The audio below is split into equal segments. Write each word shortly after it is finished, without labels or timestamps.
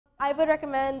I would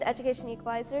recommend Education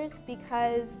Equalizers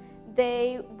because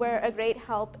they were a great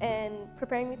help in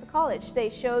preparing me for college. They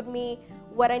showed me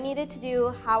what I needed to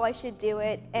do, how I should do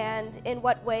it, and in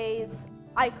what ways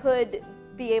I could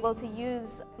be able to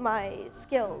use my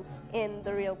skills in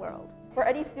the real world. For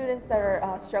any students that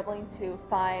are struggling to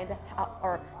find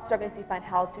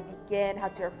how to begin, how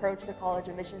to approach the college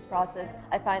admissions process,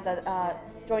 I find that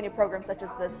joining programs such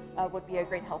as this would be a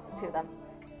great help to them.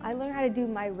 I learned how to do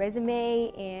my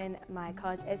resume and my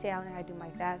college essay. I learned how to do my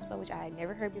FAFSA, which I had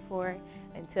never heard before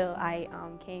until I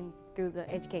came through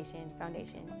the Education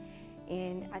Foundation.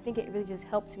 And I think it really just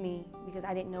helped me because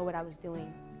I didn't know what I was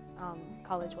doing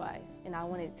college-wise, and I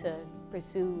wanted to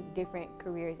pursue different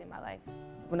careers in my life.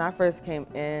 When I first came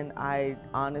in, I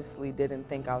honestly didn't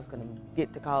think I was going to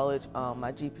get to college.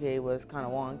 My GPA was kind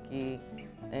of wonky,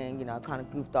 and I kind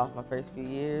of goofed off my first few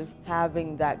years.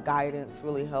 Having that guidance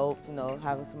really helped,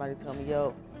 having somebody tell me,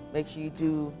 yo, make sure you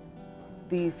do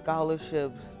these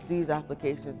scholarships, these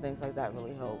applications, things like that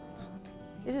really helped.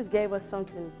 It just gave us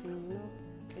something to do,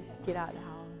 just get out of the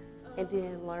house and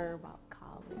then learn about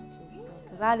college and stuff.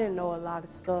 Because I didn't know a lot of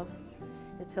stuff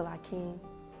until I came.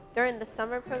 During the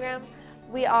summer program,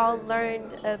 we all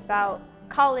learned about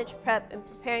college prep and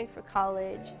preparing for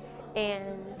college,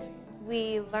 and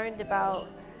we learned about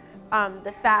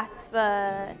the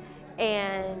FAFSA,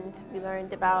 and we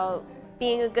learned about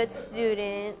being a good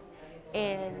student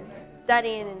and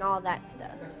studying and all that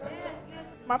stuff.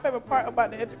 My favorite part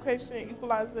about the Education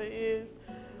Equalizer is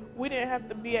we didn't have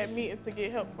to be at meetings to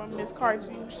get help from Ms.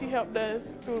 Cargy. She helped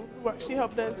us through what she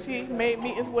helped us. She made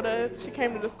meetings with us. She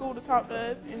came to the school to talk to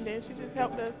us, and then she just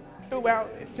helped us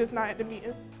throughout, just not at the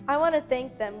meetings. I want to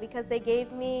thank them because they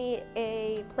gave me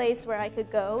a place where I could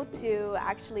go to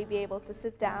actually be able to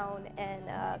sit down in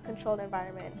a controlled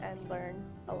environment and learn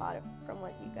a lot from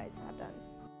what you guys have done.